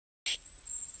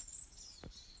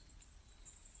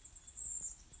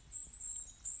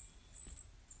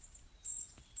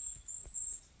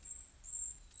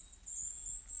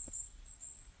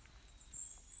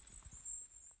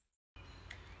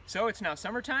So it's now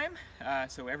summertime,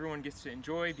 so everyone gets to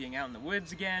enjoy being out in the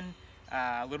woods again,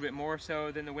 a little bit more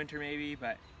so than the winter maybe,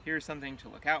 but here's something to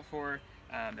look out for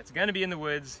that's going to be in the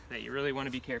woods that you really want to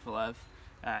be careful of.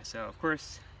 So of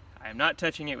course, I'm not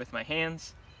touching it with my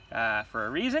hands for a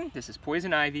reason. This is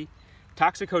poison ivy,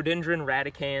 Toxicodendron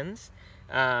radicans.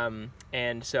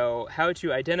 And so how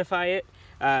to identify it,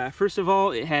 first of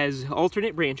all, it has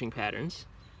alternate branching patterns,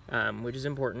 which is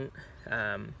important.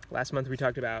 Last month we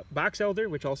talked about box elder,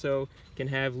 which also can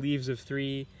have leaves of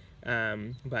 3,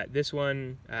 but this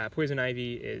one, poison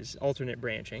ivy, is alternate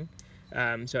branching.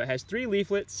 So it has 3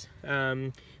 leaflets.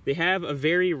 They have a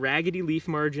very raggedy leaf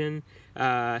margin.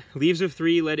 Leaves of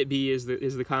 3, let it be, is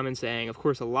the common saying. Of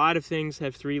course, a lot of things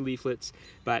have 3 leaflets,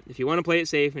 but if you want to play it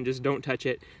safe and just don't touch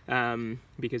it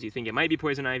because you think it might be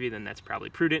poison ivy, then that's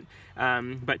probably prudent.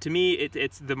 But to me,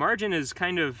 it's the margin is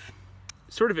kind of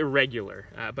sort of irregular,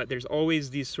 but there's always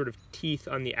these sort of teeth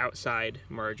on the outside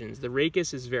margins. The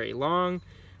rachis is very long,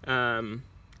 and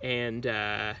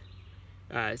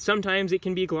sometimes it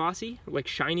can be glossy, like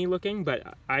shiny looking,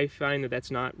 but I find that that's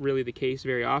not really the case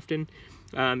very often.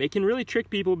 It can really trick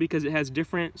people because it has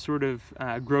different sort of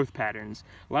growth patterns.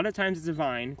 A lot of times it's a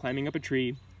vine climbing up a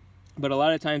tree, but a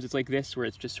lot of times it's like this, where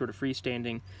it's just sort of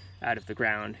freestanding out of the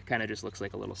ground, kind of just looks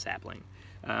like a little sapling.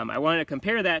 I wanted to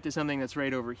compare that to something that's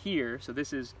right over here. So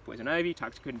this is poison ivy,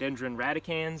 Toxicodendron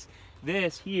radicans.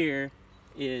 This here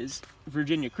is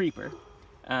Virginia creeper.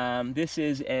 This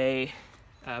is a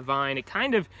vine. It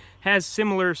kind of has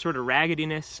similar sort of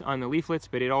raggediness on the leaflets,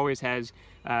 but it always has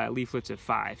leaflets of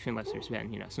 5, unless there's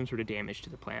been, some sort of damage to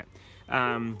the plant.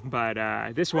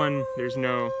 But this one, there's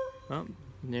no, well,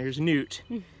 there's newt.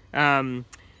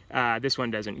 This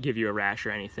one doesn't give you a rash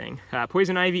or anything.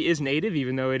 Poison ivy is native,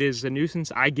 even though it is a nuisance.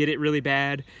 I get it really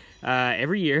bad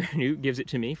every year. Newt gives it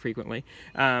to me frequently.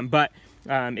 But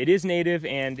it is native,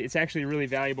 and it's actually really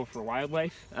valuable for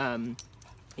wildlife. I'm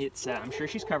sure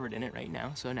she's covered in it right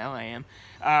now, so now I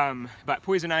am. But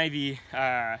poison ivy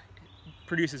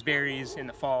produces berries in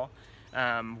the fall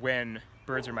when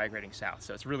birds are migrating south,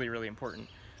 so it's really, really important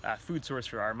food source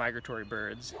for our migratory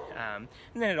birds. And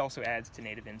then it also adds to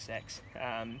native insects.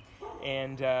 The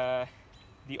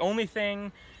only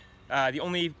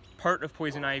part of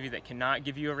poison ivy that cannot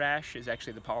give you a rash is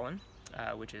actually the pollen,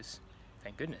 which is,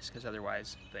 thank goodness, because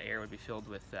otherwise the air would be filled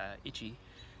with itchy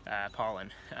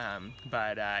pollen.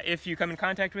 But if you come in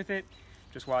contact with it,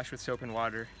 just wash with soap and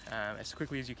water as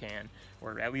quickly as you can,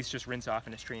 or at least just rinse off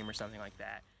in a stream or something like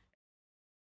that.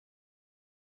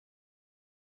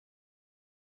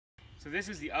 So this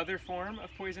is the other form of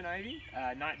poison ivy,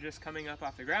 not just coming up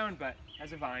off the ground, but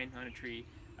as a vine on a tree.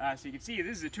 So you can see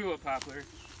this is a tulip-poplar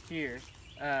here.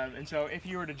 And so if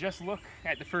you were to just look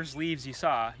at the first leaves you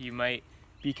saw, you might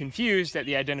be confused at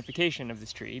the identification of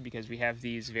this tree, because we have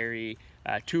these very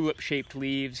tulip-shaped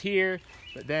leaves here,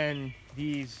 but then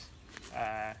these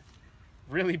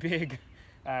really big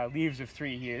leaves of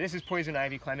 3 here. This is poison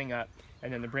ivy climbing up,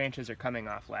 and then the branches are coming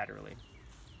off laterally.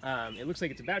 It looks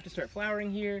like it's about to start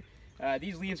flowering here.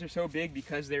 These leaves are so big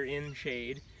because they're in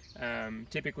shade.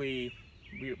 Typically,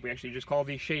 we actually just call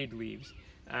these shade leaves.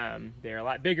 They're a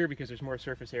lot bigger because there's more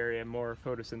surface area, more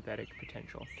photosynthetic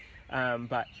potential.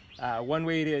 But one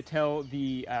way to tell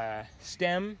the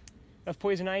stem of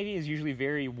poison ivy is usually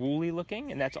very woolly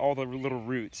looking, and that's all the little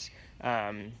roots.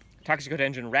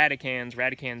 Toxicodendron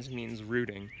radicans means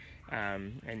rooting.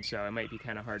 And so it might be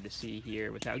kind of hard to see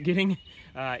here without getting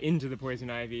into the poison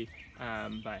ivy,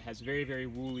 but it has very, very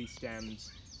woolly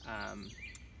stems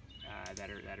that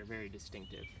are very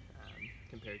distinctive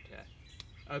compared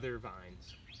to other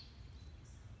vines.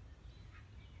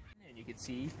 And you can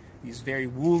see these very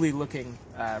woolly looking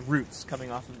roots coming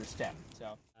off of the stem.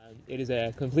 So it is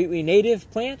a completely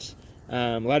native plant.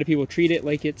 A lot of people treat it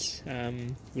like it's,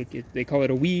 they call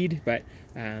it a weed, but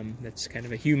that's kind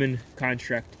of a human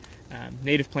construct.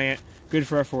 Native plant, good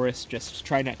for our forests, just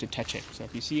try not to touch it. So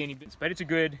if you see any bits, but it's a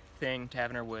good thing to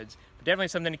have in our woods, but definitely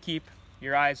something to keep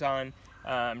your eyes on.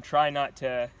 Try not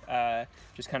to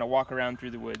just kind of walk around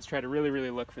through the woods. Try to really, really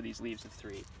look for these leaves of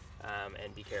 3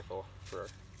 and be careful for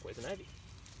poison ivy.